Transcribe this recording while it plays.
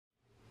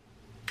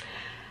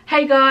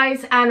Hey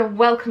guys, and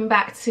welcome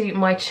back to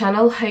my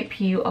channel.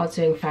 Hope you are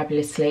doing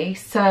fabulously.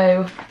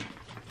 So,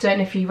 don't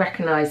know if you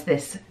recognise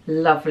this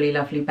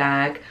lovely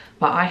bag,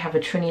 but I have a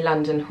Trinny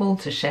London haul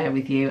to share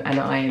with you and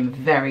I am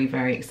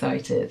very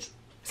excited.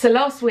 So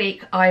last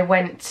week I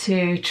went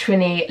to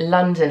Trinny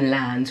London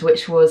Land,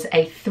 which was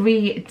a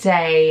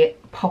 3-day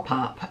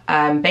pop-up,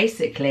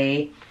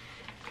 basically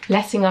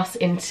letting us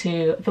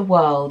into the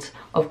world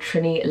of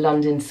Trinny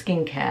London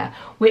skincare,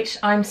 which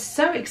I'm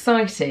so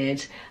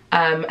excited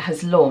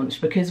has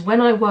launched, because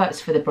when I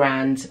worked for the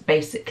brand,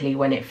 basically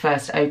when it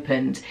first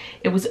opened,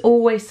 it was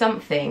always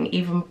something,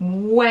 even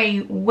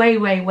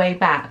way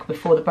back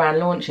before the brand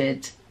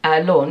launched,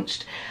 that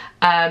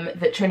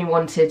Trinny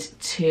wanted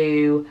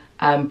to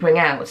bring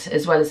out.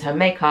 As well as her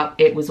makeup,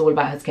 it was all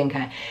about her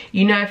skincare.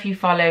 You know, if you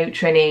follow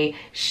Trinny,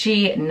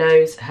 she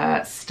knows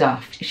her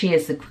stuff. She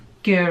is the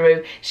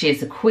guru, she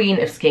is the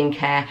queen of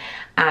skincare,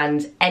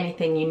 and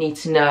anything you need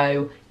to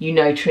know, you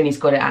know Trinny's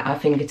got it at her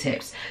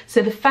fingertips.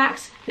 So the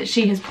fact that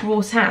she has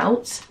brought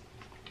out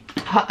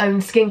her own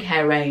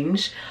skincare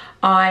range,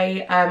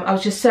 I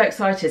was just so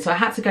excited. So I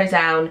had to go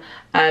down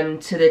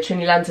to the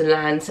Trinny London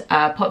Land,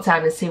 pop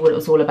down and see what it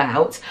was all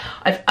about.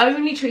 I've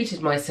only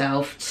treated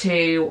myself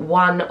to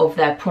one of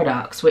their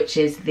products, which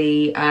is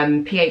the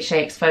PHA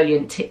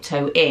exfoliant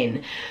Tiptoe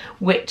In,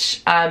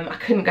 which I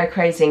couldn't go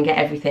crazy and get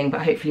everything,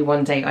 but hopefully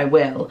one day I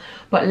will.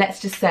 But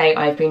let's just say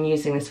I've been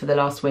using this for the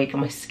last week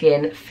and my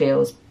skin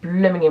feels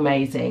blooming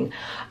amazing.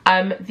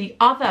 The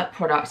other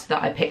product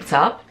that I picked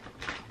up,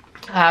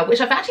 which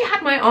I've actually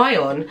had my eye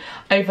on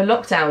over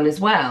lockdown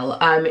as well,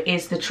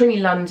 is the Trinny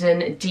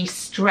London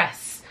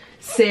De-Stress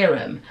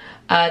Serum.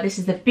 This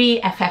is the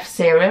BFF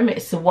Serum.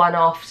 It's the one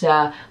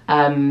after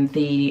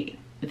the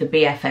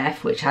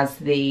BFF, which has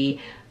the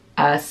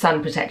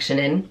sun protection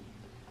in.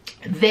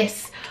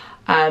 This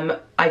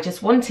I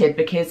just wanted,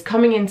 because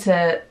coming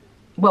into,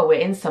 well, we're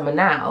in summer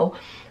now,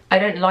 I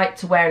don't like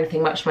to wear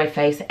anything much on my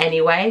face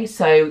anyway,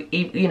 so,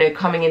 you know,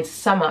 coming into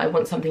summer I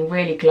want something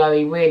really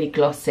glowy, really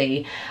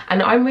glossy,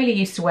 and I'm really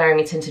used to wearing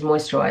a tinted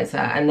moisturiser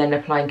and then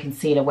applying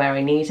concealer where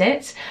I need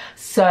it.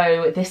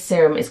 So this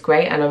serum is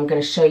great, and I'm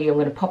going to show you, I'm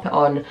going to pop it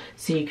on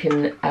so you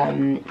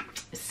can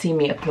see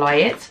me apply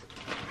it.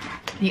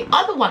 The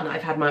other one that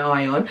I've had my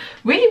eye on,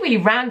 really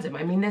random.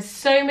 I mean, there's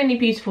so many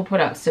beautiful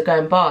products to go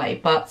and buy,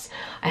 but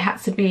I had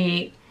to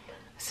be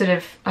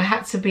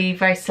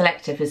very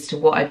selective as to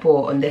what I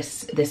bought on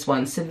this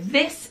one. So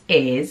this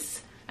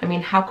is, I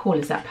mean, how cool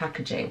is that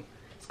packaging?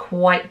 It's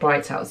quite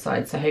bright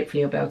outside, so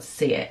hopefully you'll be able to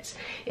see it.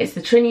 It's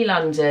the Trinny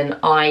London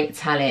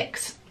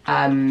Eyetallics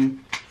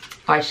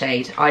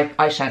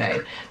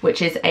eyeshadow,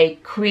 which is a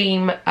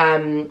cream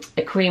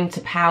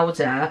to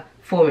powder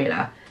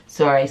formula.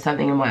 Sorry,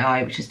 something in my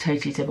eye, which is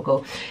totally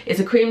typical. It's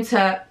a cream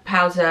to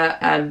powder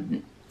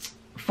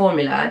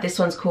formula. This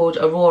one's called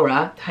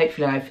Aurora.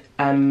 Hopefully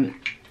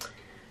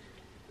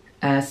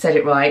I've said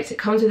it right. It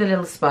comes with a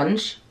little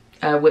sponge,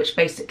 which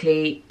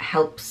basically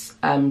helps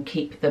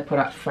keep the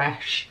product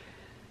fresh.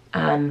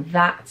 And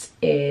that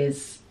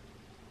is,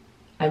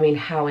 I mean,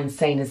 how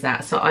insane is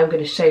that? So I'm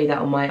going to show you that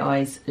on my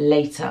eyes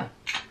later.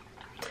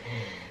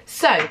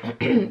 So,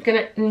 I'm going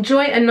to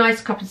enjoy a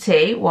nice cup of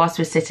tea whilst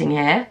we're sitting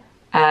here.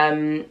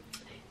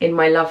 In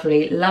my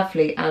lovely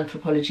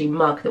𝗓𝗡𝗏ology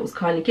mug that was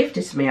kindly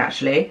gifted to me,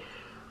 actually,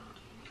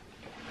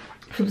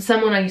 from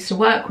someone I used to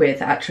work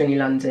with at Trinny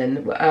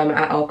London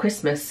at our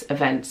Christmas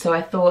event. So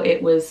I thought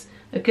it was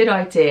a good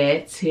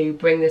idea to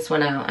bring this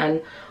one out,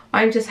 and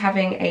I'm just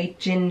having a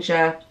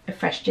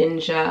fresh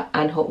ginger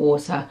and hot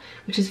water,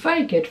 which is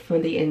very good for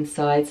the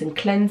insides and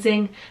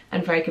cleansing,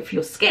 and very good for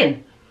your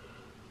skin.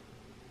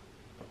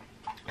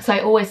 So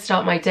I always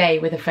start my day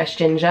with a fresh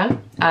ginger.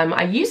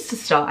 I used to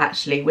start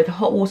actually with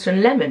hot water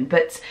and lemon,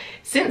 but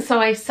since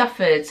I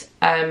suffered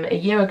a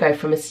year ago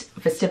from a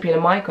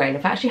vestibular migraine,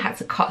 I've actually had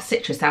to cut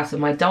citrus out of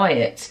my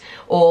diet,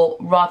 or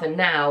rather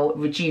now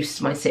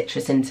reduce my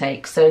citrus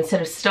intake. So instead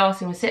of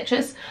starting with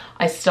citrus,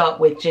 I start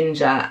with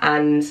ginger.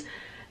 And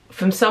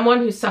from someone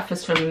who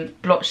suffers from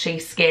blotchy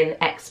skin,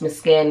 eczema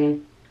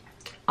skin,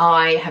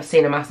 I have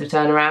seen a massive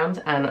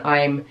turnaround, and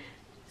I'm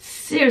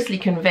seriously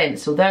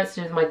convinced, although it's to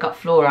do with my gut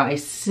flora, I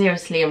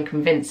seriously am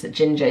convinced that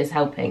ginger is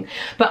helping.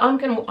 But I'm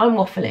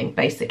waffling,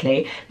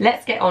 basically.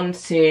 Let's get on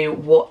to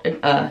what on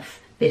earth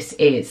this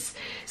is.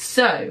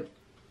 So,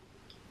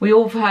 we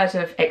all have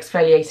heard of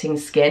exfoliating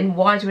skin.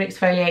 Why do we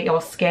exfoliate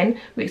our skin?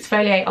 We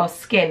exfoliate our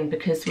skin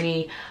because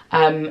we,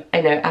 you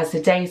know, as the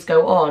days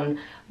go on,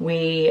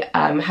 we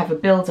have a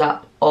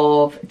build-up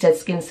of dead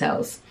skin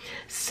cells.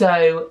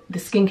 So the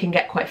skin can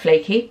get quite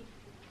flaky,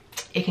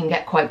 it can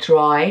get quite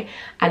dry,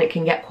 and it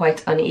can get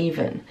quite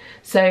uneven.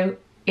 So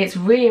it's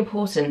really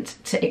important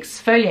to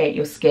exfoliate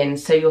your skin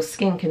so your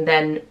skin can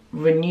then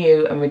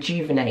renew and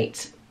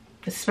rejuvenate,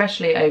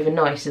 especially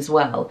overnight as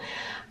well.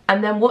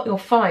 And then what you'll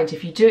find,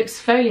 if you do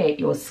exfoliate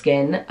your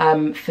skin,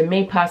 for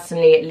me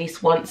personally, at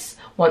least once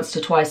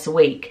to twice a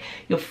week,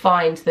 you'll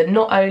find that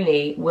not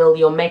only will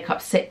your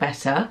makeup sit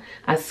better,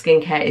 as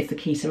skincare is the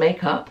key to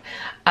makeup,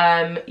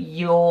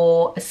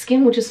 your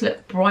skin will just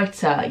look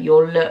brighter,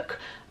 you'll look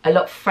a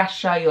lot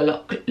fresher, you'll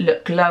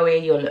look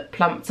glowy, you'll look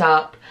plumped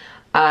up.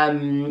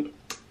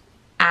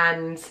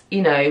 And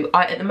you know,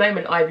 at the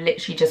moment I've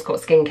literally just got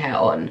skincare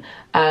on.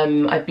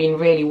 I've been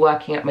really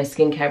working at my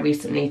skincare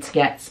recently to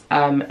get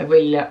a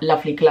really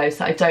lovely glow,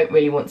 so I don't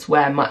really want to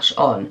wear much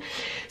on.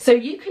 So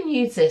you can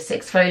use this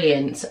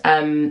exfoliant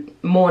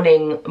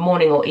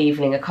morning or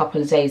evening, a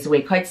couple of days a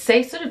week. I'd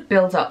say sort of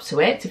build up to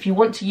it. If you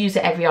want to use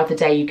it every other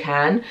day you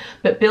can,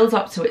 but build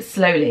up to it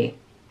slowly.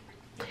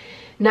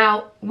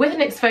 Now with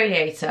an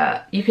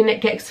exfoliator, you can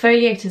get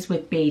exfoliators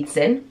with beads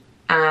in,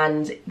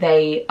 and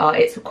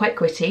it's quite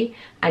gritty,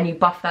 and you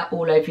buff that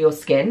all over your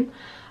skin.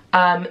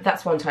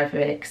 That's one type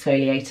of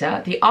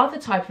exfoliator. The other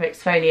type of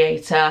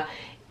exfoliator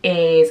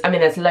is, I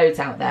mean there's loads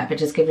out there, but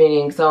just giving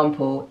you an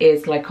example,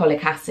 is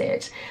glycolic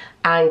acid.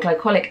 And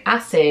glycolic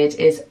acid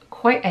is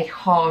quite a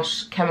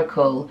harsh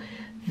chemical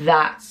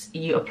that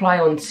you apply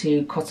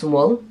onto cotton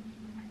wool,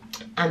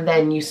 and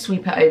then you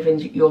sweep it over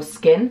your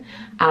skin,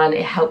 and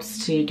it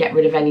helps to get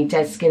rid of any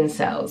dead skin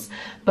cells.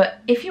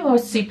 But if you are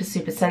super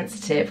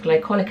sensitive,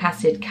 glycolic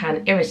acid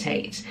can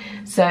irritate.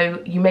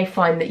 So you may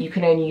find that you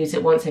can only use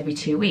it once every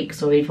 2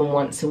 weeks or even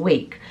once a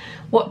week.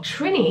 What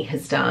Trinny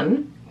has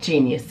done,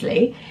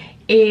 geniusly,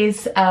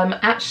 is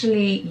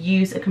actually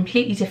use a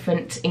completely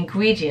different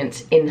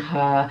ingredient in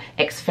her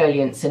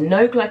exfoliant. So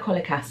no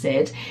glycolic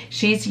acid.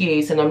 She's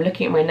used, and I'm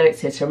looking at my notes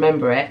here to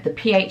remember it, the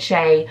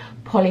𝗙𝗎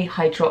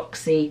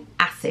polyhydroxy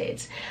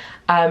acid.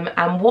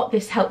 And what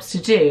this helps to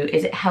do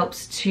is it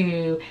helps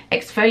to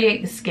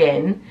exfoliate the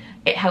skin,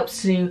 it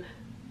helps to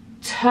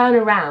turn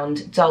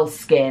around dull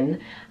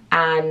skin,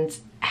 and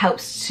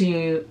helps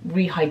to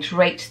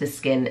rehydrate the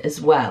skin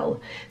as well.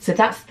 So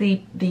that's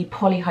the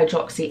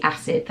polyhydroxy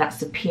acid,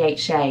 that's the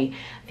𝗙𝗎,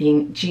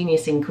 the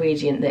genius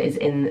ingredient that is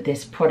in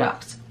this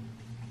product.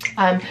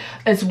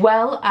 As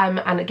well,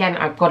 and again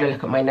I've got to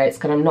look at my notes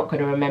because I'm not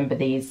going to remember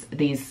these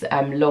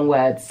long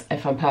words,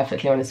 if I'm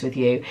perfectly honest with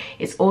you.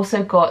 It's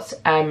also got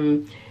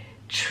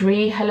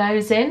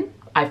𝗏𝗏𝗏.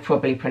 I've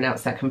probably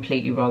pronounced that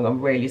completely wrong,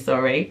 I'm really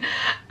sorry.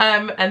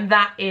 And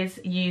that is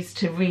used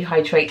to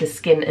rehydrate the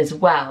skin as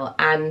well.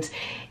 And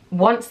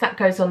once that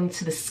goes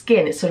onto the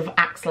skin, it sort of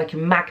acts like a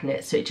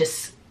magnet, so it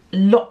just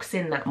locks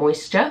in that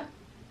moisture.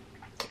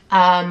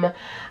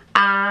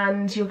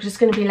 And you're just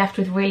going to be left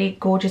with really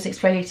gorgeous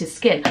exfoliated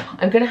skin.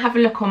 I'm going to have a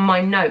look on my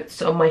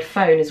notes on my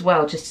phone as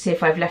well, just to see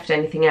if I've left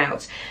anything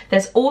out.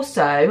 There's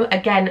also,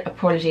 again,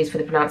 apologies for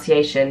the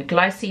pronunciation,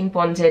 glycine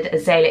bonded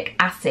azelaic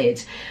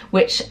acid,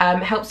 which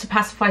helps to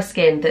pacify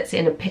skin that's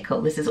in a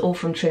pickle. This is all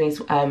from Trinny's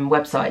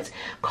website.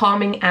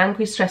 Calming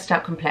angry, stressed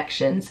out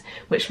complexions,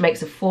 which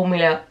makes a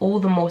formula all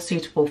the more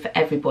suitable for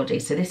everybody.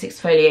 So this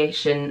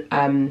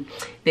exfoliation,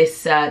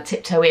 this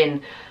Tiptoe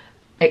In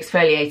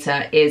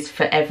exfoliator is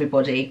for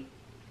everybody.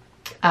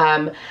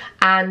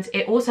 And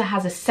it also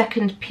has a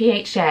second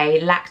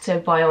𝗙𝗎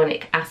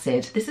lactobionic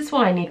acid. This is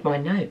why I need my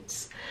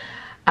notes,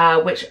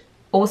 which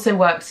also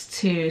works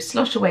to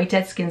slosh away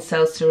dead skin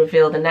cells to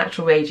reveal the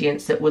natural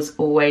radiance that was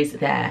always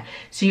there.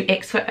 So you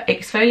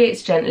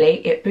exfoliates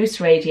gently, it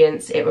boosts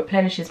radiance, it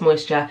replenishes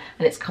moisture,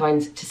 and it's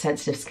kind to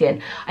sensitive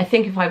skin. I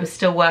think if I was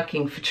still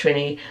working for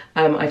Trinny,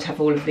 I'd have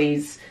all of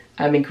these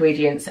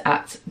ingredients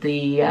at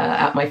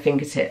my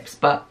fingertips,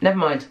 but never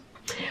mind.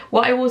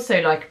 What I also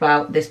like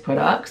about this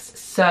product,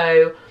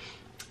 so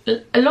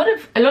a lot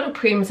of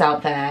creams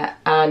out there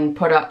and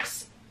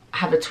products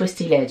have a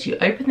twisty lid. You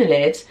open the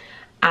lid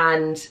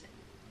and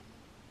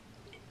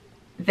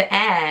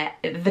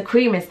the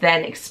cream is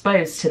then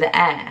exposed to the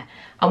air.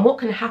 And what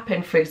can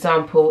happen, for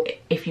example,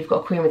 if you've got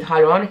a cream with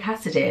hyaluronic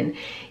acid in,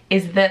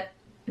 is that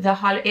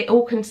it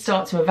all can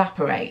start to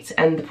evaporate,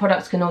 and the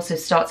product can also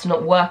start to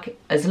not work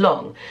as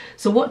long.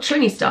 So what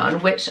Trinny's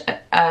done, which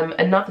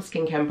another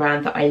skincare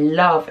brand that I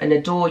love and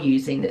adore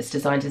using, that's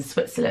designed in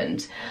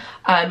Switzerland,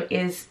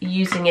 is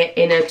using it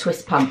in a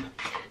twist pump.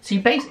 So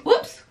you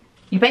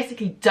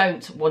basically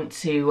don't want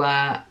to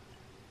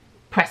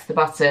press the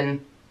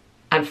button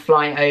and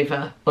fly it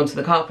over onto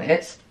the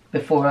carpet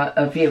before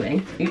a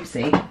viewing.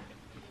 Oopsie.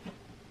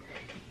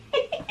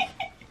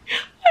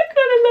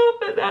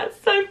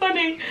 That's so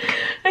funny.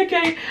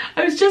 Okay,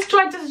 I was just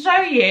trying to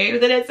show you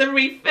that it's a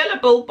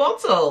refillable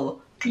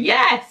bottle.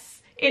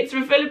 Yes, it's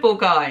refillable,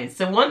 guys.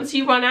 So once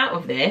you run out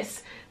of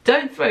this,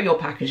 don't throw your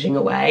packaging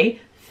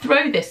away.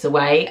 Throw this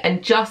away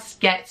and just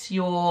get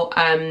your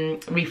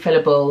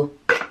refillable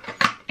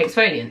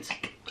exfoliant.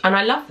 And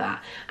I love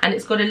that. And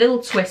it's got a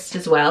little twist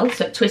as well,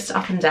 so it twists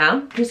up and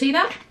down. Can you see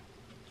that?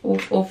 All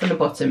from the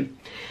bottom.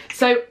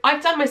 So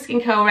I've done my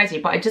skincare already,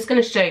 but I'm just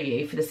going to show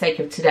you for the sake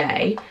of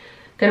today.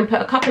 Going to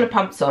put a couple of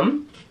pumps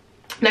on.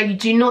 Now you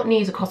do not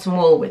need a cotton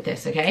wool with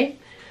this, okay?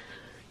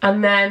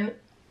 And then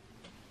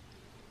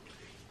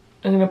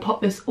I'm going to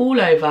pop this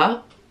all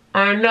over.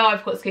 I know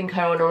I've got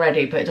skincare on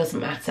already, but it doesn't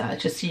matter,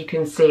 just so you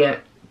can see it.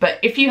 But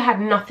if you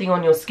had nothing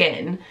on your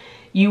skin,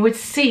 you would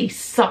see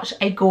such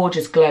a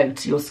gorgeous glow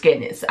to your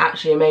skin. It's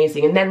actually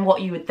amazing. And then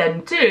what you would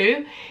then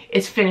do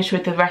is finish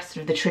with the rest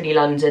of the Trinny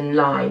London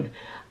line.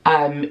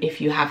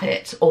 if you have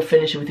it, or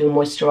finish it with your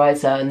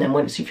moisturiser, and then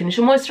once you finish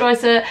your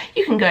moisturiser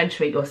you can go and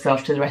treat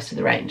yourself to the rest of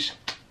the range.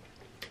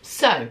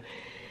 So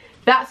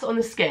that's on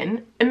the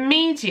skin.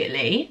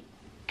 Immediately,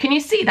 can you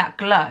see that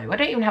glow? I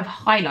don't even have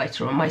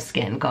highlighter on my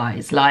skin,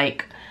 guys.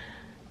 Like,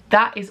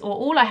 that is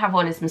all I have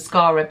on is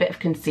mascara, a bit of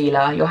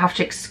concealer. You'll have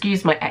to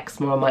excuse my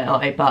eczema on my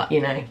eye, but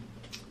you know,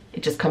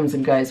 it just comes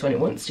and goes when it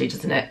wants to,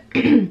 doesn't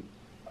it?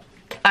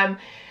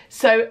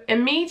 So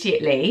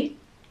immediately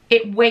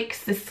it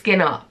wakes the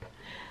skin up.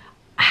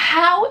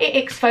 How it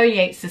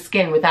exfoliates the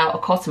skin without a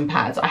cotton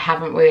pad, I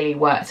haven't really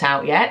worked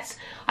out yet.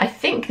 I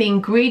think the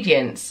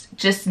ingredients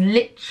just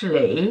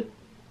literally,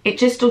 it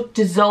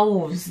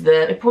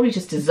probably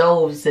just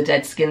dissolves the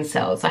dead skin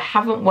cells.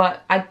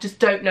 I just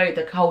don't know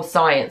the whole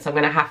science. I'm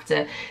gonna have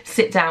to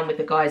sit down with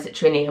the guys at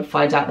Trinny and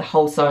find out the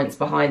whole science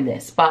behind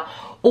this. But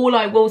all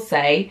I will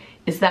say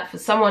is that for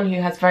someone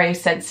who has very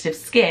sensitive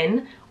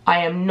skin, I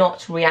am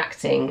not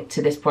reacting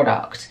to this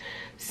product.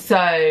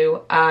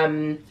 So,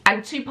 and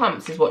 2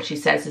 pumps is what she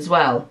says as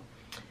well.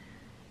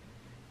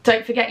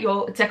 Don't forget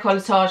your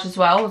décolletage as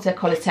well, or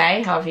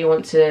décolleté, however you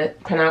want to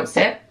pronounce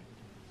it.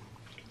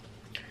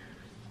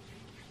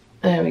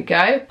 There we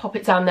go, pop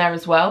it down there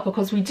as well,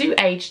 because we do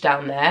age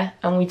down there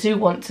and we do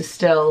want to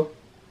still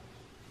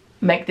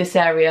make this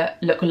area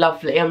look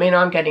lovely. I mean,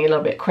 I'm getting a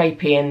little bit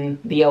crepey in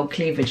the old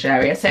cleavage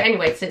area. So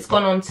anyway, so it's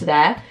gone on to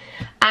there.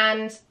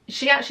 And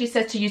she actually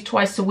said to use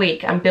twice a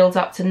week and build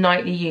up to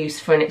nightly use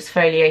for an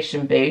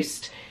exfoliation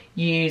boost.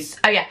 Use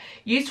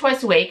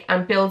twice a week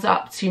and build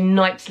up to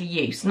nightly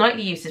use.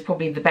 Nightly use is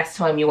probably the best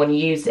time you want to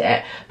use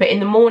it. But in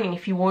the morning,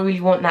 if you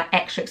really want that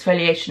extra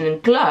exfoliation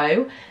and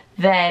glow,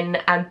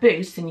 and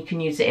boost, then you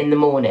can use it in the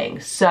morning.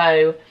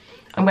 So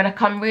I'm going to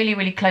come really,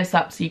 really close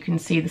up so you can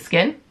see the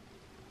skin.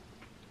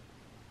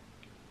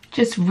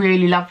 Just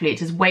really lovely. It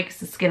just wakes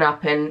the skin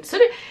up and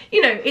sort of,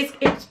 you know,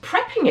 it's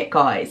prepping it,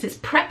 guys. It's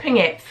prepping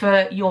it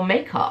for your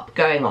makeup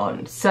going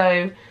on.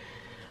 So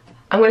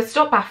I'm going to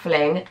stop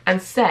baffling and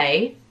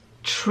say,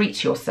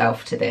 treat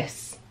yourself to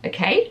this,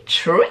 okay?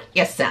 Treat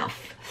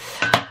yourself.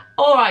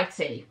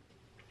 Alrighty.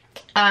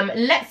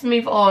 Let's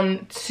move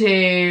on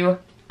to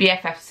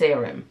BFF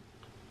Serum.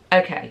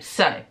 Okay,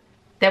 so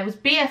there was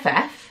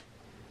BFF,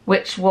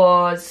 which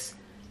was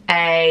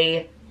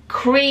a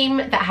cream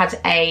that had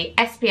a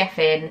SPF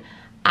in,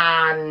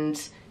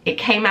 and it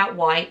came out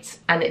white,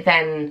 and it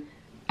then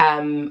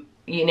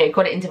you know,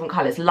 got it in different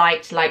colours: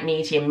 light,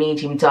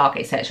 medium, dark,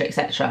 etc,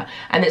 etc.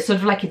 And it sort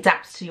of like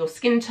adapts to your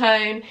skin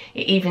tone.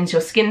 It evens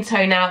your skin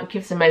tone out,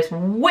 gives the most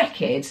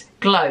wicked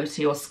glow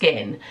to your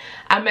skin,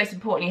 and most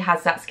importantly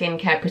has that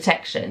skincare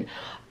protection.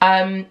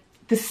 The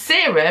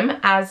serum,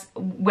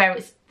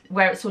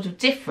 where it's sort of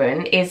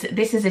different, is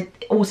this is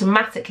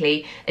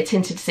automatically a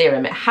tinted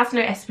serum. It has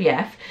no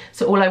SPF,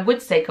 so all I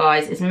would say,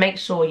 guys, is make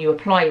sure you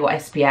apply your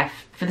SPF.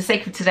 For the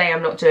sake of today,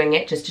 I'm not doing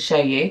it, just to show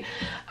you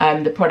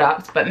the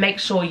product, but make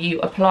sure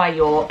you apply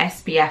your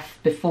SPF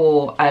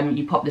before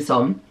you pop this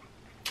on.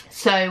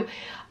 So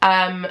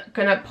I'm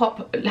gonna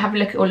have a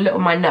look at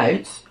my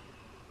notes.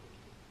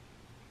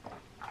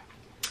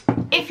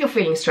 If you're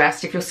feeling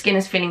stressed, if your skin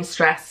is feeling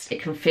stressed,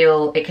 it can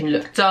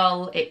look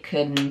dull, it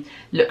can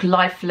look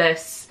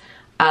lifeless,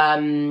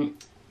 and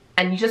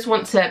you just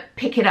want to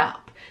pick it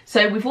up.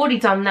 So we've already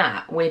done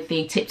that with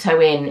the Tiptoe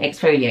In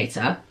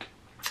exfoliator.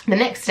 The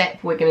next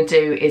step we're going to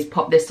do is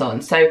pop this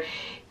on. So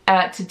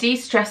to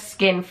de-stress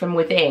skin from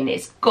within,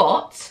 it's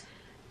got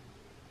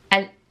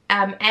an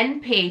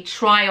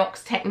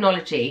𝗏𝗏𝗏𝗏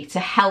technology to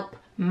help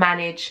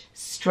manage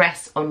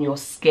stress on your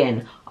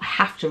skin. I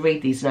have to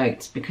read these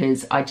notes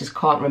because I just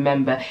can't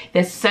remember.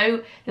 There's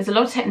a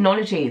lot of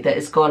technology that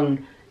has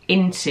gone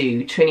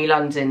into Trinny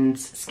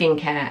London's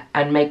skincare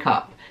and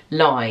makeup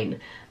line,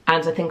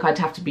 and I think I'd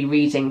have to be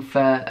reading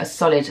for a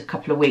solid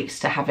couple of weeks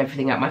to have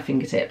everything at my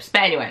fingertips.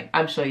 But anyway,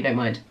 I'm sure you don't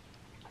mind.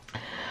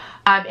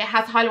 It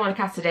has hyaluronic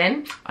acid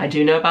in. I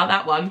do know about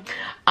that one.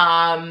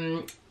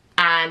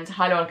 And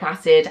hyaluronic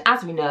acid,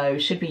 as we know,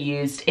 should be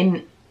used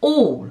in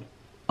all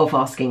of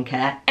our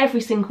skincare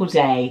every single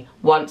day,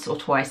 once or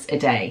twice a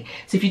day.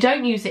 So if you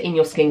don't use it in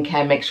your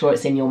skincare, make sure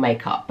it's in your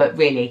makeup, but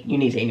really you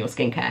need it in your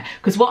skincare,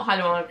 because what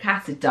hyaluronic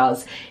acid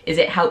does is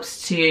it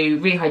helps to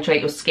rehydrate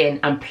your skin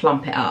and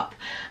plump it up.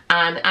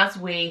 And as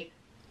we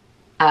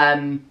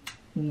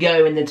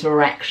go in the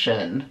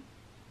direction,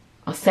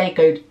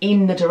 go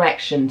in the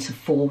direction to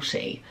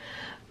 40,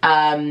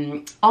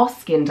 our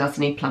skin does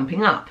need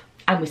plumping up.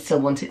 And we still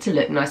want it to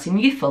look nice and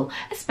youthful,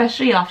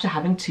 especially after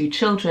having 2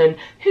 children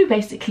who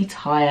basically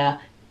tire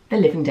the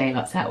living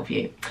daylights out of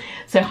you.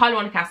 So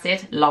hyaluronic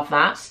acid, love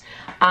that.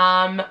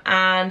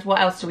 And what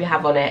else do we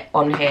have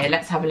on here?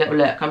 Let's have a little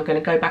look. I'm going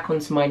to go back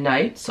onto my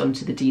notes,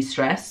 onto the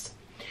de-stress.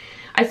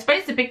 I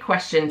suppose the big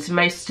question to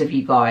most of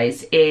you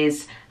guys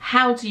is,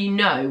 how do you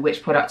know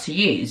which product to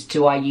use?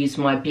 Do I use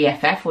my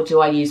BFF or do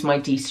I use my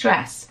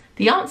de-stress?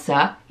 The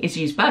answer is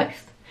use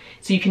both.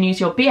 So you can use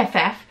your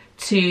BFF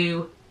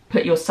to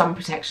put your sun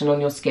protection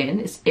on your skin.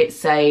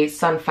 It's a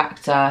sun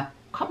factor, I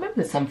can't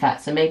remember the sun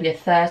factor, maybe a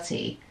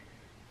 30,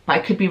 but I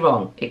could be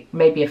wrong. It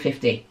may be a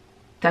 50,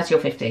 30 or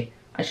 50.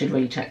 I should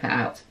really check that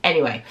out.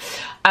 Anyway,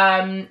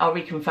 I'll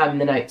reconfirm in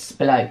the notes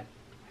below.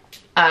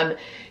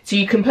 So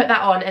you can put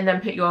that on and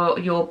then put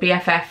your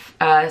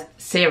BFF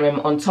serum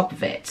on top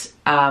of it.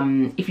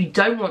 If you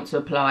don't want to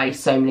apply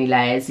so many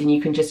layers, then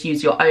you can just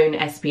use your own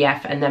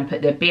SPF and then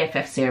put the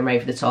BFF serum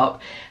over the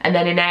top. And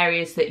then in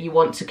areas that you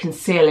want to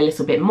conceal a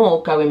little bit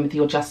more, go in with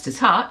your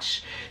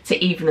𝗧𝗛𝗡𝗧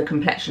to even the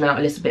complexion out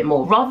a little bit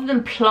more. Rather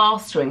than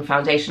plastering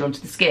foundation onto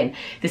the skin,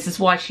 this is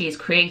why she has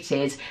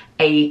created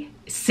a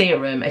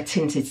serum, a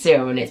tinted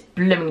serum, and it's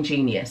blooming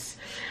genius.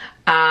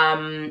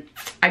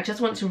 I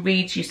just want to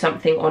read you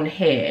something on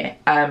here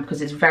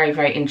because it's very,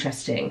 very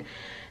interesting.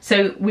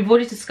 So we've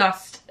already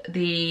discussed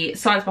the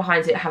science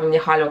behind it having the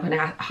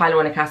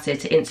hyaluronic acid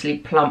to instantly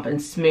plump and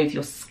smooth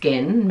your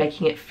skin,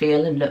 making it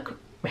feel and look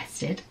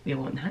rested. We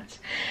all want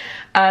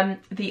that.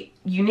 The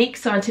unique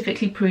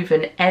scientifically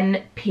proven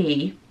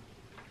NP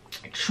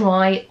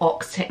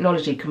𝗏𝗏𝗡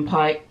technology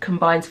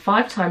combines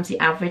 5 times the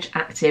average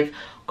active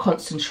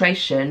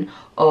concentration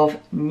of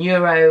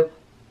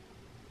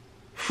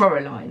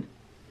𝗦𝗨𝗕𝗏𝗪.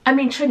 I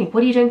mean, Trinny,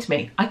 what are you doing to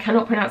me? I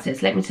cannot pronounce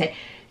this. Let me say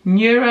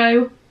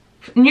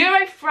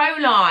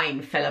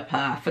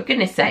𝗦𝗨𝗕𝗏𝗪, for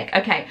goodness sake.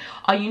 Okay,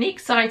 our unique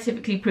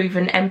scientifically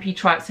proven NP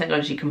𝗏𝗏𝗡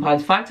technology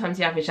combines 5 times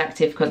the average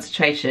active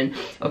concentration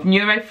of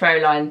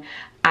𝗦𝗨𝗕𝗏𝗪,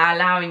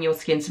 allowing your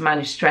skin to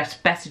manage stress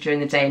better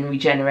during the day and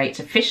regenerate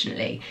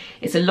efficiently.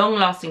 It's a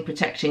long-lasting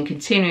protection,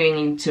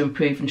 continuing to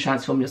improve and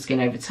transform your skin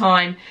over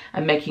time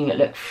and making it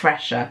look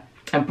fresher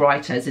and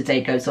brighter as the day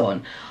goes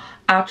on.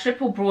 Our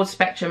triple broad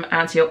spectrum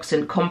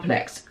antioxidant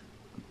complex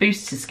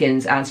boosts the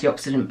skin's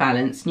antioxidant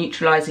balance,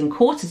 neutralizing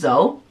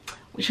cortisol,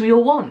 which we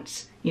all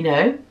want, you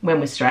know, when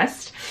we're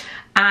stressed,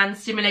 and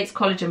stimulates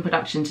collagen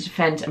production to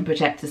defend and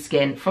protect the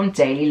skin from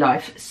daily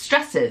life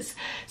stresses.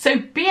 So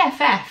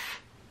BFF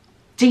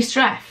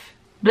de-stress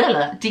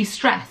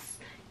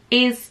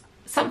is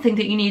something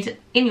that you need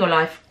in your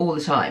life all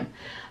the time.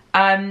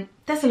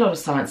 There's a lot of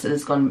science that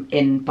has gone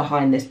in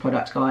behind this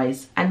product,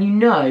 guys, and you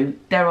know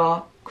there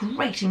are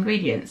great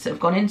ingredients that have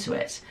gone into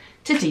it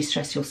to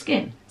de-stress your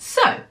skin.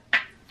 So,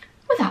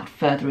 without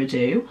further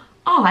ado,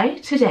 I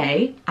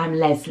today am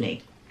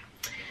Leslie.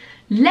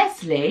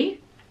 Leslie,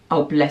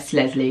 oh bless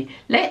Leslie.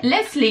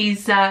 Leslie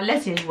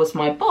was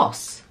my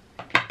boss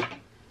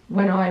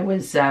when I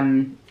was at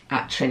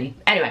Trinny.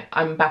 Anyway,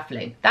 I'm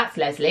baffling. That's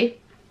Leslie.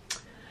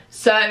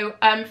 So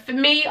for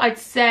me, I'd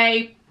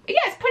say, yeah,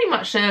 it's pretty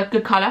much a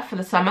good colour for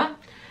the summer.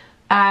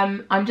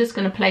 I'm just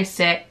going to place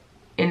it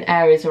in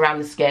areas around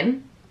the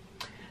skin.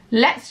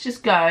 Let's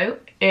just go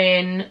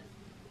in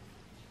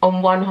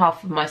on one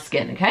half of my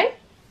skin, okay?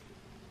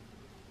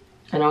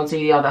 And I'll do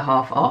the other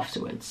half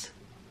afterwards.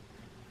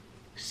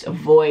 Just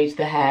avoid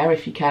the hair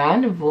if you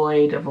can.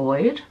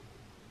 Avoid.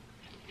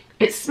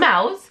 It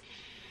smells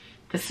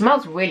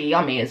really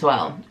yummy as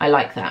well. I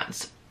like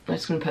that. I'm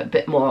just going to put a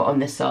bit more on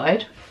this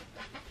side.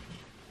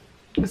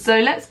 So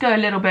let's go a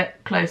little bit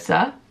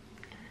closer.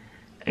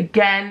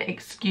 Again,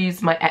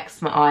 excuse my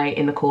eczema eye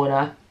in the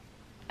corner.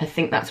 I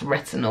think that's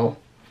retinol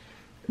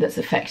that's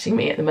affecting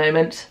me at the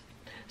moment.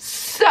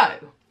 So,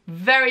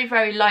 very,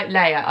 very light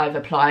layer I've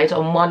applied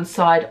on one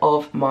side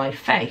of my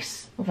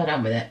face. What have I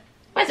done with it?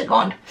 Where's it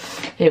gone?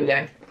 Here we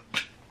go.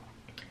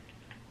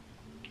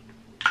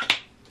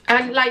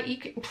 And like,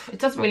 it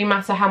doesn't really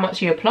matter how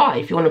much you apply.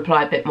 If you want to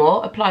apply a bit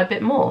more, apply a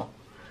bit more.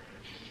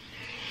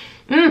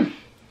 It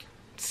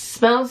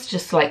smells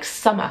just like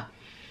summer.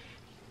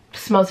 It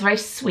smells very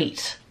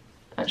sweet.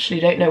 Actually,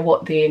 don't know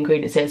what the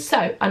ingredients is.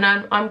 So, and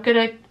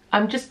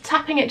I'm just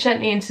tapping it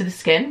gently into the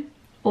skin.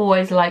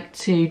 Always like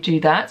to do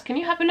that. Can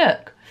you have a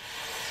look?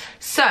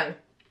 So,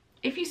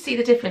 if you see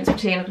the difference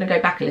between, I'm going to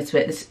go back a little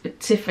bit, this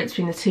difference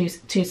between the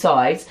two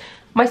sides,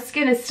 my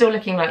skin is still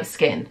looking like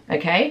skin,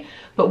 okay?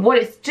 But what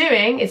it's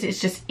doing is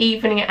it's just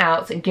evening it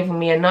out and giving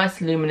me a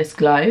nice luminous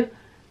glow,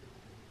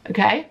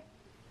 okay?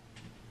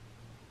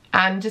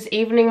 And just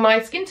evening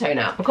my skin tone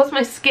out. Because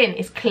my skin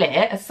is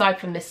clear, aside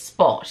from this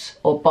spot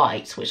or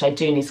bite, which I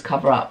do need to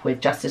cover up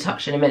with just a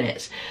touch in a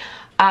minute.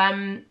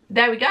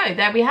 There we go,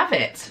 there we have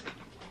it.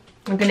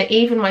 I'm going to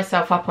even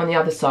myself up on the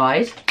other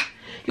side.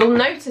 You'll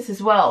notice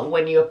as well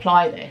when you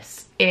apply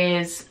this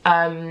is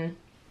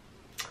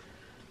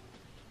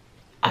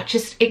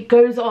it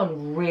goes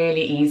on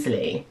really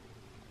easily.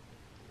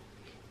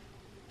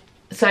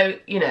 So,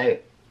 you know,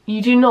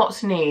 you do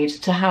not need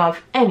to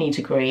have any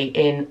degree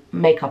in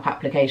makeup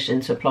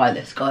application to apply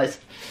this, guys.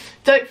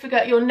 Don't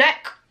forget your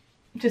neck.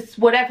 Just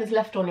whatever's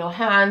left on your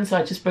hands,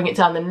 I just bring it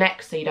down the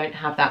neck so you don't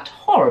have that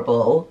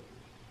horrible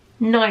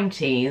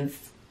 90s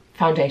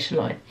foundation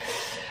line.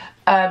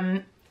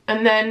 And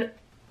then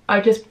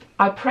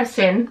I press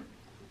in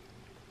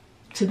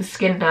to the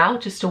skin now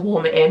just to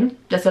warm it in.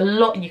 There's a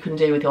lot you can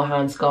do with your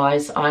hands,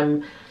 guys.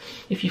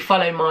 If you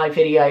follow my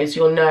videos,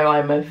 you'll know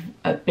I'm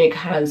a big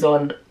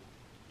hands-on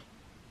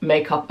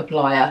makeup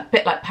applier, a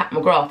bit like Pat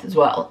McGrath as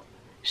well.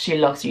 She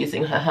loves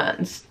using her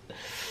hands.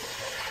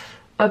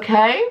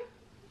 Okay,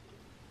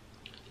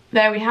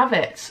 there we have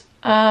it.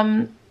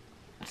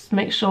 Just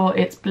make sure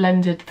it's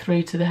blended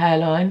through to the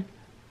hairline.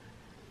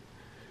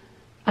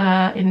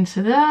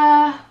 Into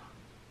there.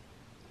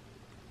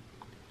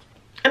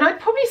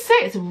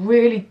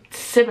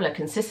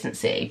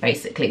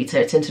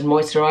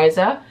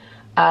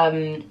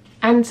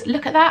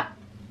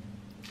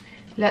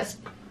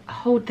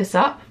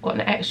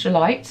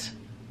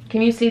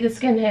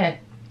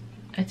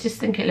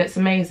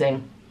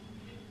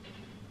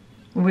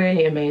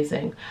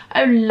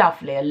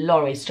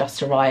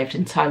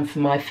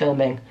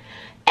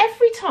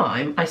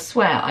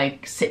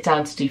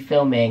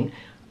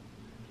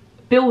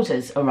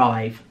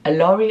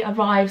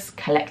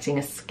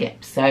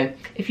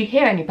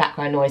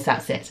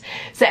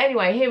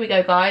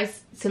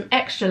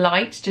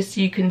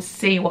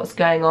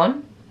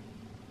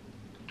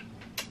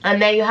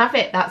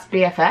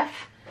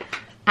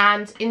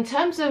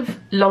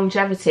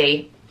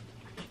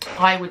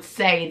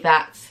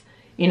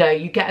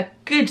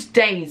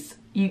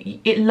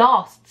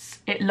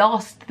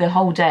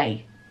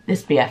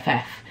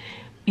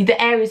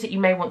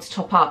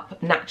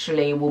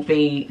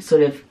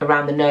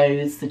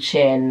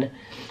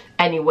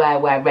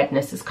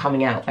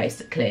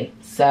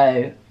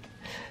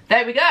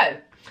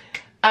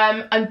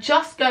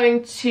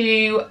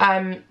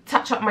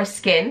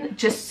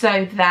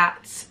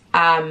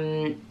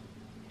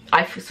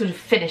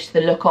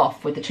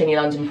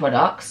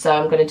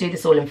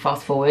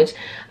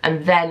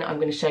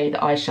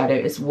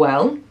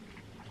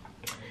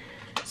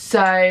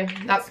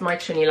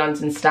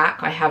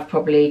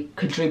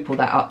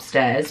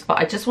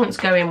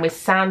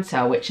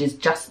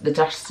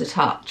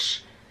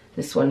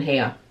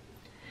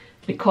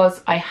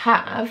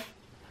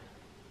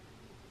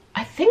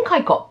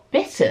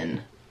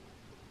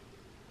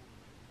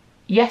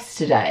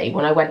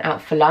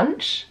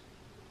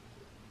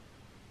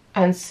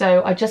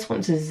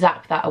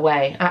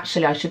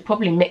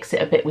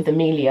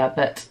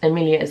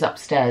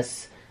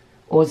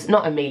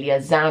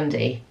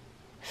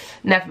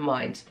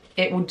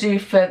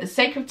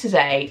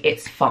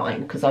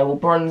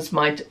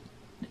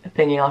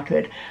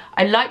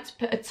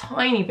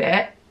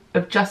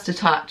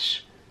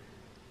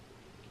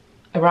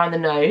 around the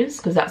nose,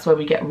 because that's where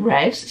we get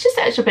red. It's just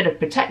an extra bit of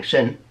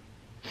protection.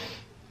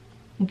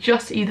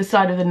 Just either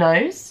side of the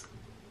nose.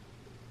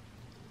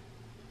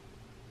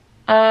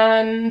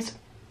 And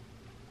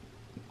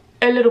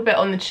a little bit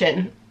on the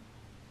chin.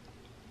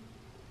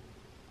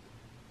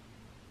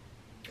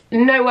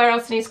 Nowhere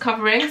else needs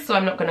covering, so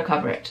I'm not going to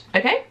cover it,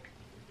 okay?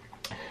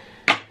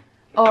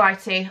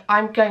 Alrighty,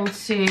 I'm going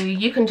to,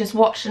 you can just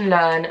watch and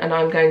learn, and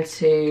I'm going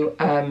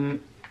to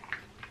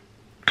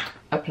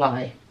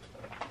apply.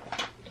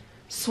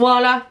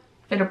 Soala,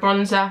 bit of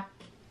bronzer.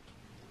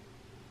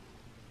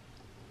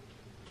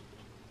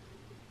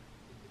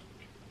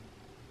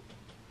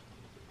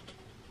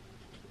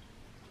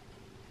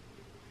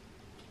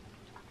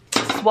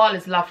 Soala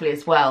is lovely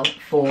as well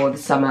for the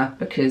summer,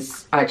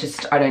 because I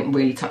don't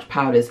really touch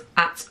powders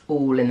at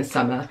all in the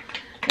summer.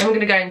 Then we're going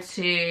to go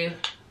into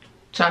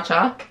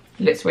𝗧𝗏𝗧.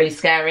 It looks really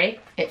scary.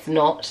 It's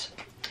not.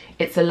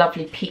 It's a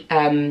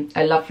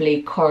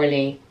lovely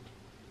corally.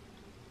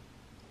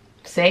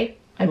 See?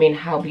 I mean,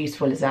 how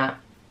beautiful is that?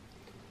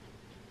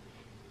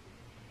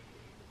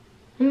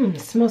 It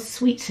smells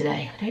sweet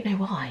today. I don't know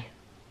why.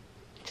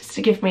 Just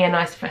to give me a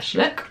nice fresh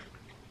look.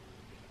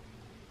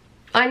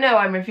 I know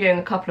I'm reviewing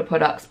a couple of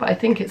products, but I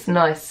think it's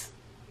nice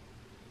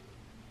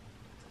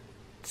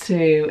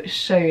to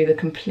show you the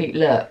complete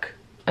look,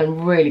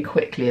 and really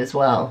quickly as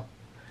well.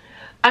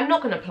 I'm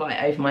not going to apply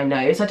it over my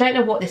nose. I don't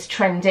know what this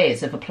trend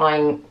is of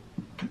applying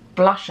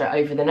blusher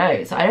over the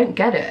nose. I don't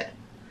get it.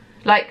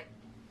 Like,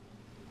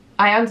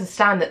 I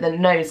understand that the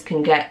nose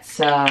can get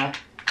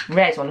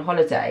red on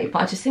holiday,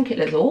 but I just think it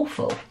looks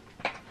awful.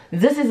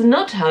 This is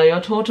not how you're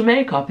taught to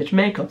make up at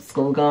makeup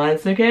school,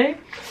 guys, okay?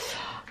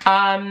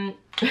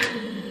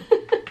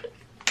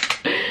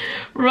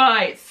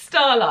 Right,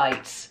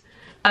 Starlight.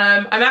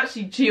 I'm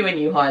actually due a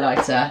new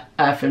highlighter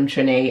from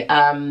Trinny.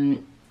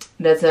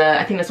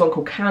 I think there's one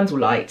called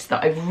Candlelight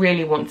that I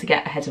really want to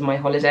get ahead of my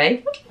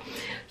holiday.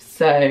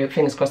 So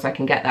fingers crossed I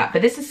can get that.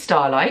 But this is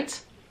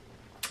Starlight.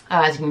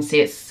 As you can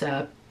see, it's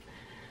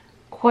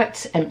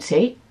quite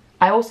empty.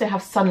 I also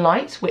have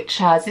Sunlight, which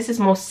has, this is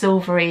more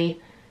silvery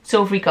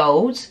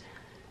gold.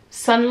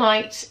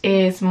 Sunlight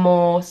is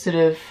more sort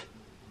of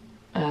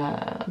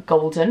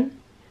golden,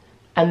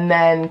 and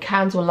then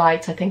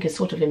Candlelight I think is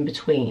sort of in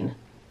between.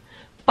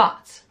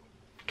 But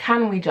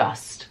can we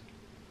just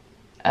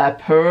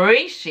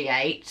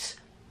appreciate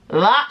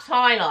that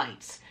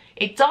highlight?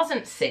 It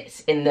doesn't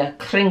sit in the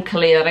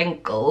crinkly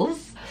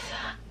wrinkles,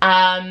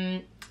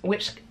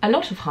 which a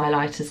lot of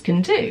highlighters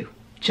can do,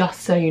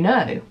 just so you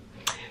know.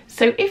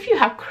 So if you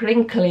have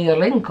crinkly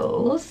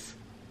wrinkles,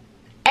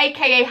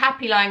 aka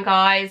happy line,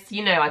 guys,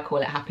 you know I call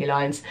it happy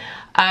lines,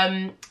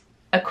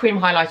 a cream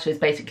highlighter is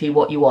basically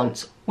what you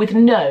want, with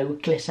no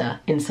glitter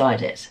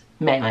inside it,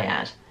 may I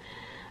add.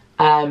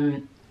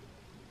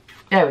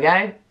 There we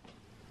go.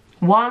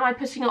 Why am I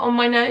putting it on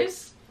my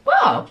nose?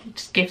 Well, it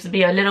just gives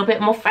me a little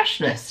bit more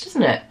freshness,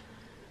 doesn't it?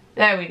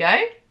 There we go.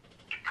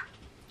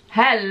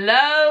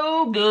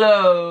 Hello,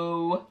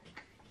 glow.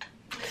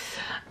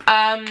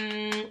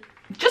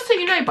 just so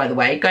you know, by the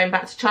way, going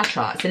back to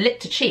𝗧𝗏𝗧, it's a lip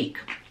to cheek.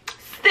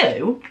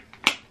 So,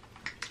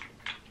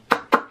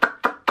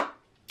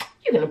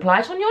 you can apply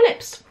it on your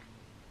lips.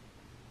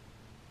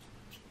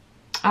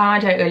 I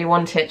don't really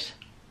want it.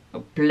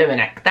 Oh, blooming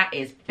heck, that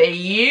is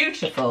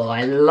beautiful.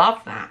 I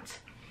love that.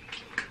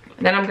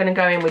 Then I'm going to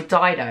go in with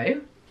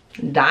Dido.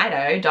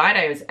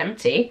 Dido is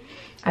empty.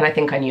 And I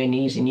think I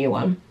need a new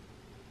one.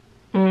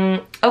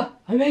 Oh,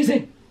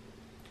 amazing.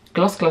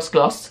 Gloss, gloss,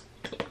 gloss.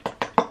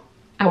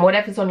 And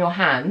whatever's on your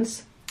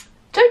hands,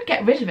 don't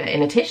get rid of it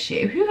in a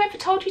tissue. Whoever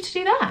told you to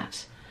do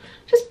that?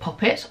 Just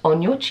pop it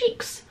on your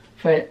cheeks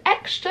for an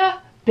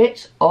extra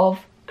bit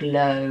of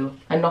glow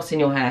and not in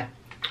your hair.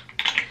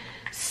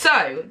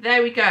 So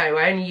there we go.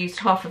 I only used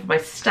half of my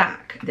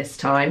stack this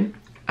time.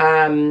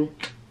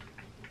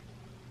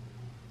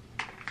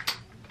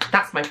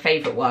 That's my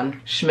favourite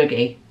one,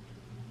 𝗧𝗥𝗜𝗏.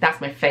 That's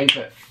my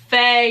favourite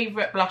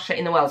blusher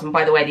in the world. And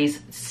by the way,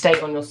 these stay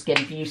on your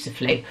skin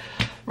beautifully.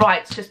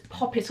 Right, just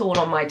pop it all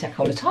on my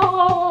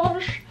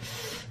décolletage.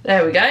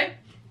 There we go.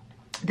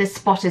 This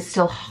spot is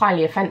still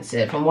highly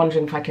offensive. I'm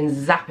wondering if I can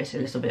zap it a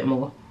little bit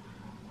more.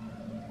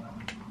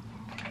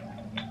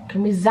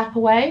 Can we zap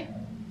away?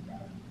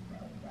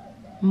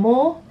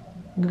 More?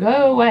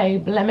 Go away,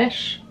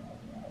 blemish.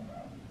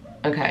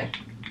 Okay,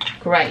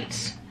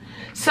 great.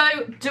 So,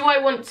 do I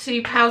want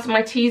to powder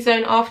my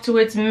T-zone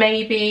afterwards?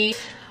 Maybe.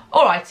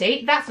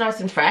 Alrighty, that's nice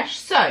and fresh.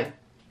 So,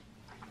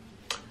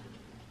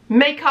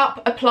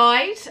 makeup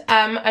applied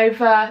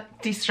over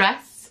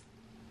de-stress.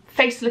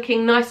 Face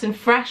looking nice and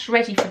fresh,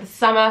 ready for the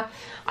summer.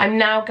 I'm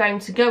now going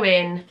to go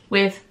in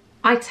with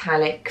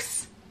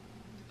Eyetallics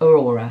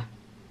Aurora.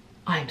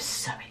 I'm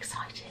so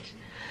excited.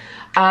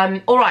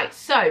 Alright,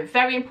 so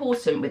very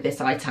important with this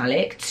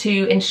Eyetallic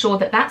to ensure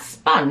that that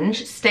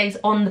sponge stays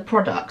on the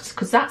product,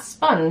 because that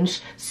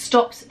sponge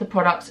stops the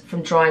product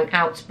from drying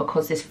out,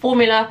 because this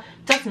formula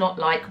does not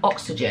like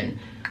oxygen.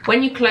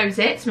 When you close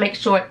it, make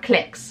sure it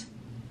clicks.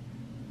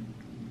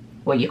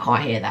 Well, you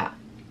can't hear that.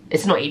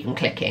 It's not even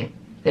clicking.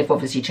 They've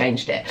obviously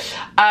changed it.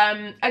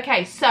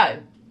 Okay, so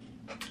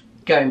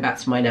going back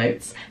to my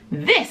notes,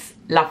 this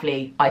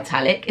lovely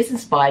Eyetallic is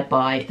inspired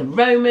by the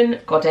Roman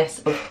goddess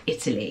of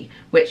Italy,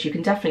 which you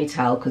can definitely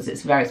tell because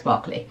it's very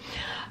sparkly.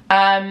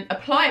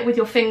 Apply it with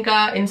your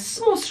finger in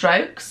small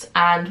strokes,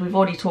 and we've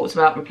already talked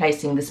about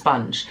replacing the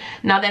sponge.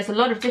 Now there's a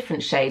lot of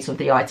different shades of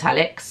the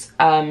Eyetallics.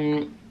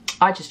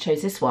 I just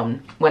chose this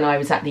one when I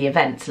was at the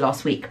event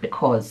last week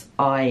because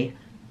I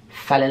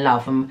fell in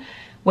love. And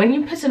when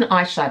you put an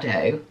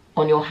eyeshadow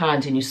on your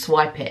hand and you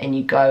swipe it and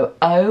you go,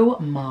 oh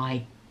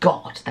my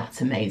God,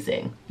 that's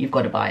amazing, you've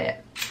got to buy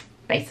it,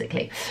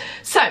 basically.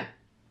 So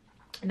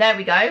there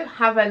we go.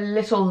 Have a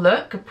little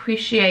look,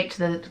 appreciate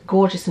the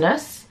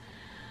gorgeousness.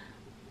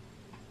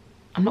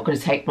 I'm not going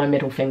to take my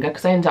middle finger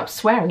because I end up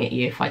swearing at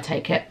you if I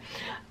take it.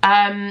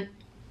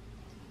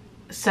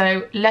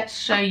 So let's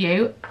show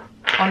you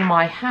on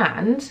my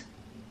hand.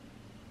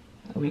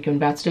 We can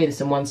be able to do this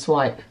in one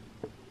swipe,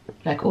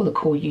 like all the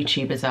cool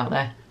YouTubers out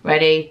there.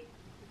 Ready?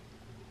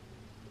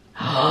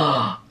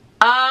 Oh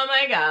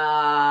my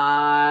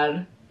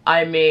God.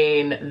 I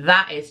mean,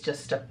 that is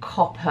just a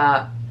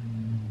coppery,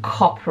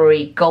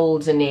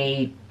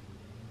 goldeny,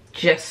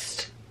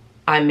 just,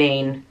 I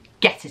mean,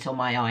 get it on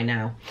my eye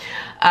now.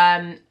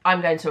 I'm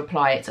going to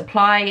apply it.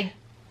 Apply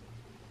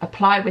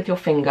with your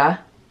finger.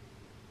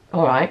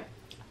 All right.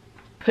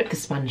 Put the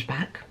sponge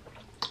back.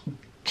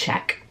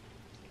 Check.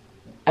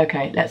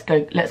 Okay, let's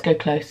go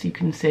close so you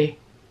can see.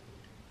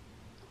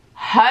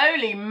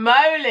 Holy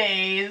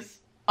moly's!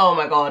 Oh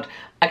my God.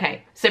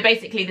 Okay, so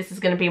basically this is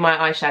going to be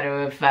my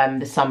eyeshadow of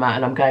the summer,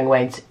 and I'm going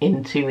away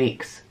in 2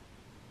 weeks.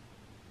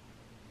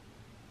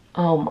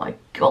 Oh my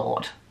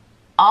God.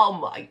 Oh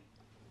my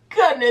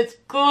goodness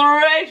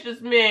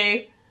gracious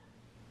me.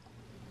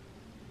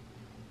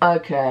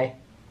 Okay.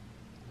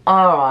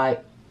 Alright.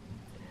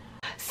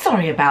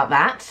 Sorry about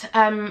that.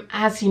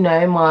 As you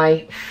know,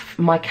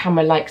 my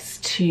camera likes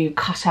to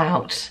cut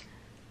out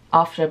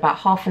after about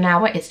half an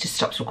hour. It just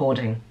stops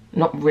recording.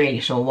 Not really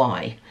sure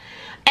why.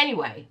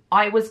 Anyway,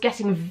 I was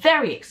getting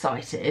very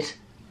excited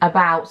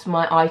about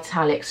my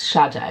Eyetallics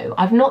shadow.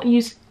 I've not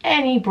used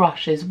any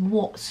brushes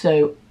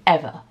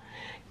whatsoever.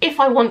 If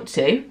I want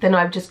to, then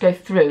I would just go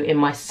through in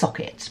my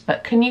socket.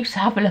 But can you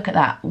have a look at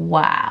that?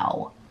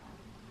 Wow.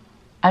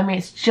 I mean,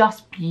 it's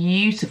just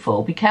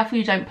beautiful. Be careful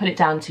you don't put it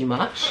down too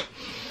much.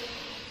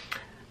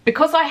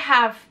 Because I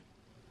have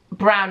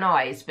brown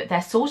eyes, but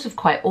they're sort of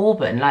quite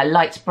auburn, like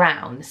light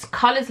browns,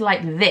 colours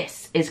like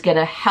this is going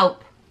to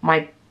help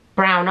my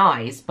brown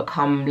eyes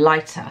become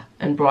lighter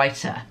and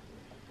brighter.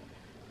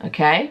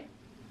 Okay?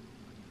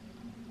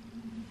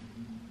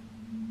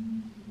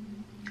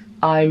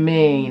 I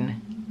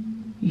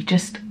mean,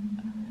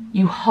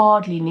 you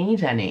hardly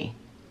need any.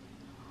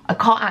 I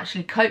can't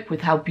actually cope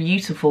with how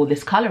beautiful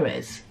this colour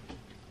is.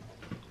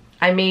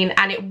 I mean,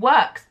 and it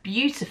works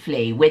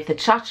beautifully with the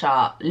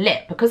𝗧𝗏𝗧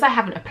lip. Because I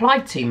haven't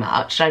applied too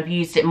much, I've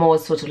used it more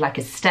as sort of like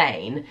a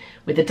stain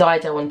with the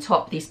Dido on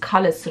top. These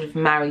colours sort of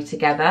marry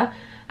together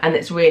and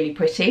it's really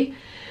pretty.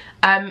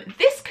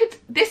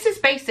 This is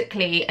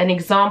basically an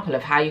example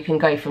of how you can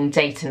go from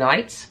day to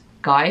night,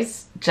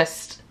 guys.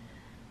 Just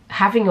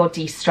having your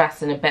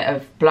de-stress and a bit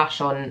of blush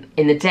on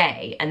in the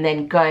day, and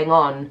then going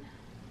on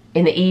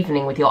in the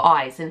evening with your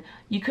eyes. And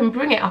you can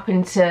bring it up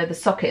into the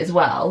socket as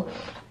well.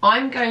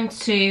 I'm going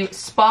to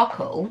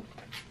sparkle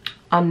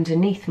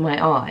underneath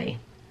my eye.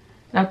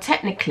 Now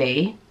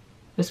technically,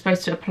 you're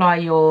supposed to apply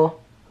your...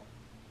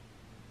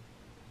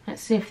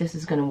 Let's see if this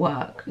is going to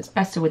work. It's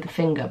better with the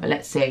finger, but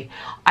let's see.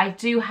 I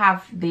do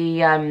have the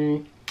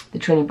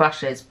Trinny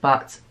brushes,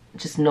 but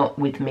just not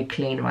with me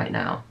clean right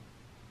now.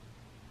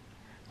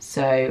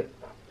 So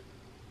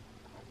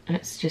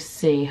let's just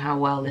see how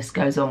well this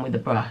goes on with the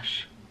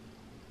brush.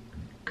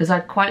 Because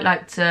I'd quite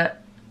like to...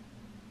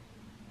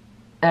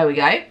 There we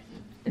go. I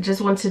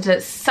just wanted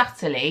to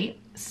subtly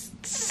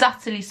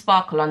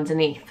sparkle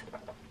underneath.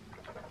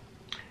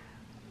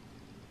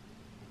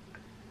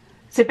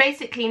 So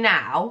basically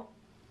now,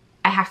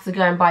 I have to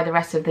go and buy the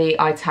rest of the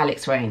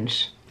Eyetallics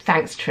range.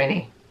 Thanks,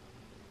 Trinny.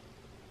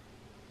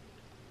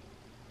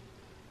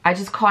 I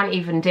just can't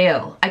even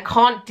deal. I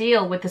can't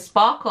deal with the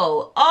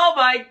sparkle. Oh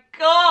my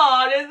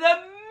God, it's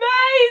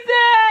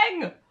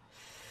amazing!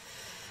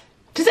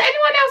 Does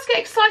anyone else get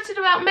excited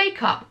about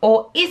makeup,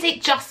 or is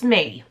it just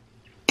me?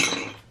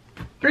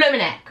 Bloomin'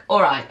 heck.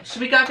 All right,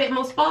 should we go a bit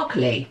more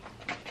sparkly?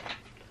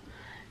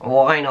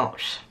 Why not?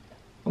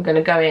 I'm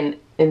gonna go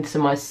into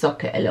my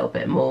socket a little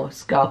bit more,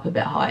 go up a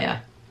bit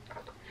higher.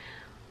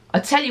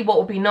 I'll tell you what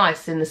will be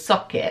nice in the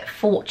socket,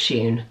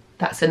 Fortune.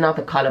 That's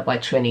another colour by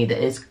Trinny that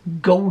is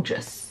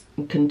gorgeous.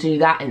 You can do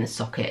that in the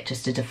socket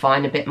just to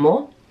define a bit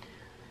more.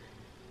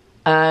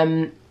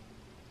 And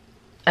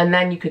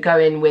then you could go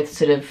in with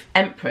sort of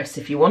Empress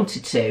if you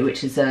wanted to,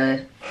 which is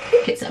I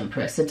think it's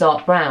Empress, a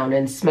dark brown,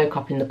 and smoke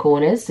up in the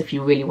corners if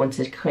you really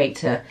wanted to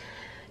create a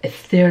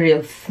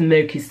ethereal,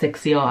 smoky,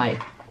 sexy eye.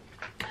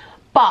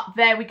 But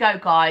there we go,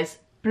 guys.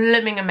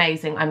 Blooming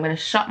amazing. I'm going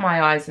to shut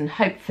my eyes and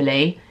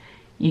hopefully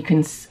you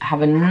can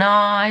have a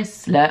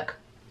nice look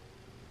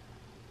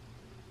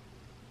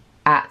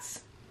at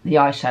the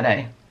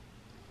eyeshadow.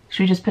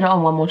 Should we just put it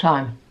on one more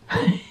time?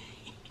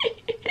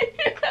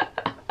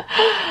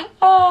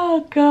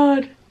 Oh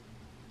God.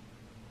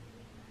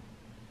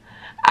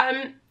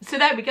 So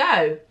there we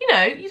go. You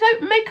know, you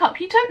don't makeup,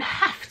 you don't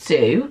have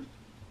to.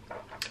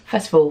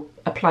 First of all,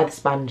 apply the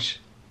sponge.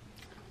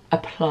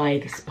 Apply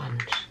the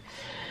sponge.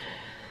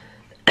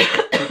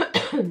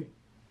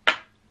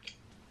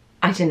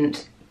 I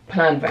didn't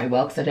plan very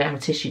well because I don't have a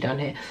tissue down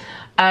here.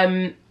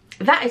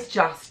 That is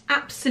just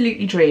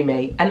absolutely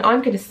dreamy, and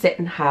I'm going to sit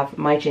and have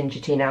my ginger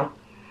tea now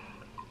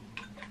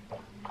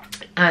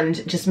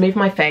and just move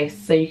my face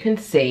so you can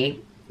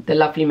see the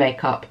lovely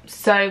makeup.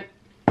 So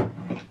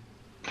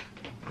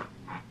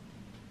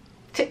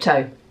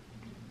Tiptoe,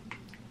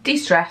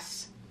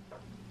 de-stress,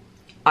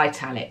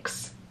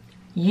 Eyetallics.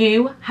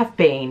 You have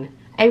been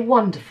a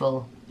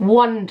wonderful,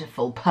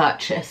 wonderful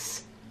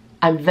purchase.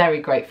 I'm very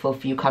grateful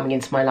for you coming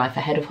into my life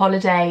ahead of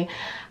holiday.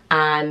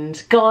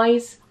 And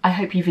guys, I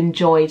hope you've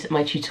enjoyed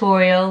my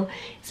tutorial.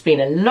 It's been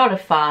a lot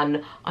of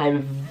fun.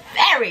 I'm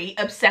very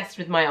obsessed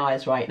with my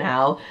eyes right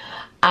now.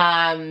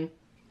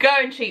 Go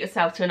and treat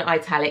yourself to an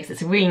Eyetallics.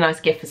 It's a really nice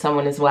gift for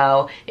someone as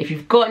well. If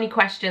you've got any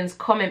questions,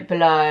 comment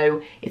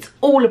below. It's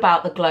all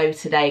about the glow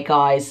today,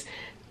 guys.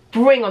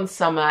 Bring on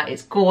summer.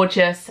 It's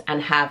gorgeous,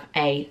 and have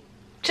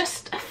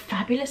just a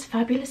fabulous,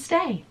 fabulous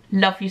day.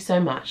 Love you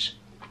so much.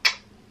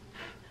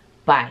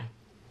 Bye.